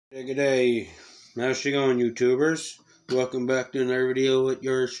Hey, good day. How's it going, YouTubers? Welcome back to another video with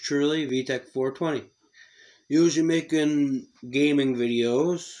yours truly, VTech420. Usually making gaming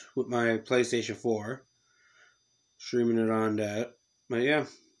videos with my PlayStation 4. Streaming it on that. But yeah.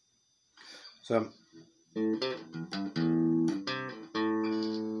 So,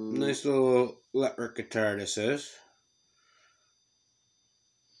 nice little electric guitar this is.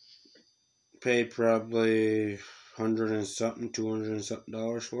 Paid probably $100 and something, $200 and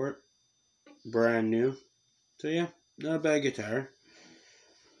something for it. Brand new. So yeah, not a bad guitar.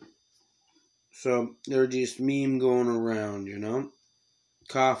 So there's this meme going around,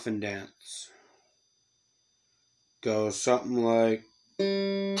 coffin dance. Goes something like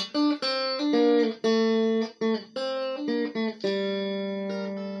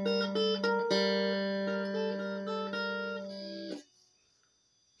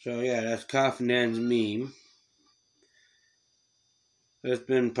so yeah, that's coffin dance meme. It's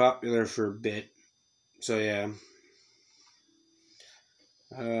been popular for a bit. So yeah.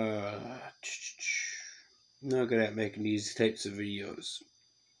 Not good at making these types of videos.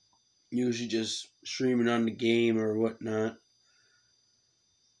 Usually just streaming on the game or whatnot.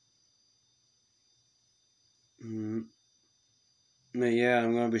 But yeah,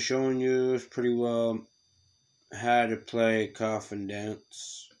 I'm going to be showing you pretty well how to play coffin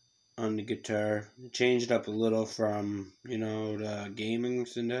dance on the guitar. Change it up a little from, the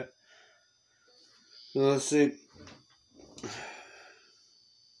gamings and that. So let's see.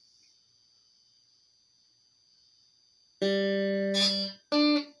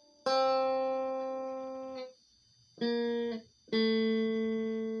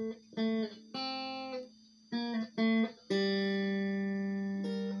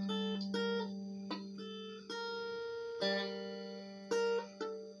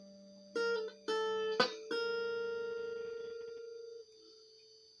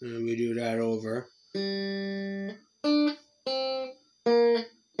 And we do that over.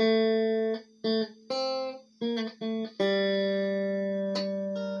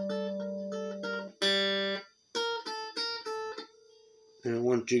 And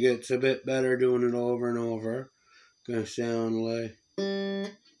once you get a bit better doing it over and over, it's going to sound like.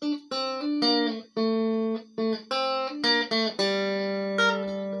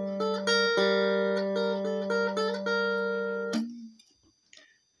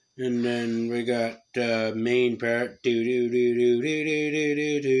 And then we got the main part.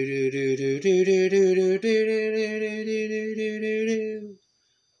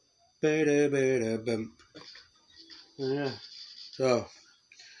 Yeah. So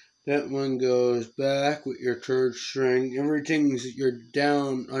that one goes back with your third string. Everything's you're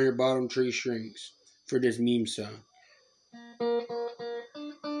down on your bottom three strings for this meme song.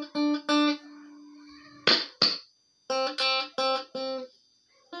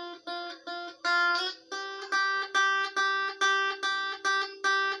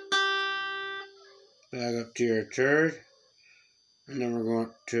 Back up to your third, and then we're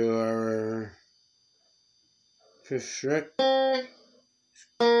going to our fifth string.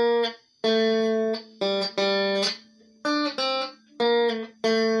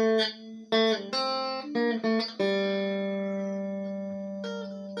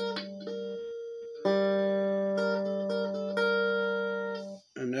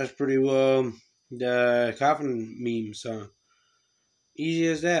 And that's pretty well the coffin meme song. Easy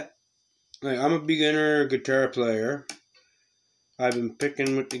as that. Like, I'm a beginner guitar player. I've been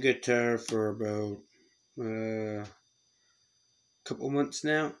picking with the guitar for about a couple months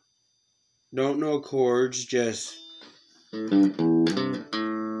now. Don't know chords, just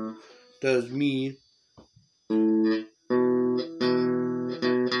does me.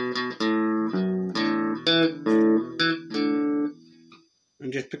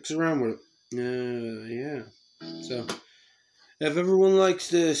 And just picks around with it. Yeah. So, if everyone likes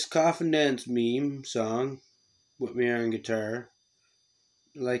this coffin dance meme song with me on guitar,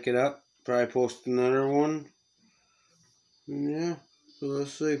 like it up. Probably post another one. Yeah, so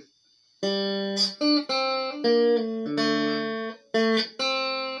let's see.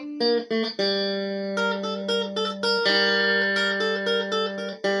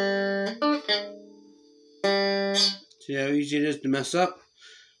 See how easy it is to mess up?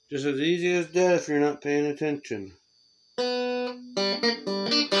 Just as easy as that if you're not paying attention.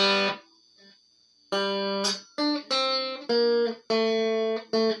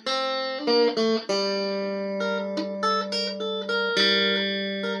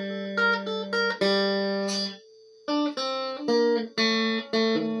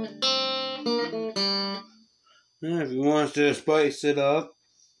 Yeah, if you want to spice it up,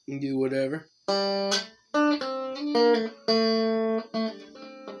 you do whatever.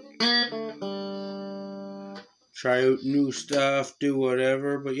 try out new stuff, do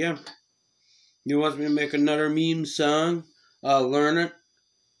whatever. But yeah, you want me to make another meme song? I'll learn it,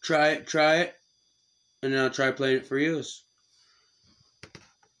 try it, and then I'll try playing it for you.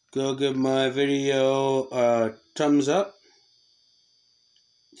 Go give my video a thumbs up,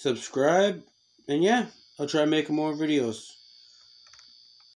 subscribe, and yeah, I'll try making more videos.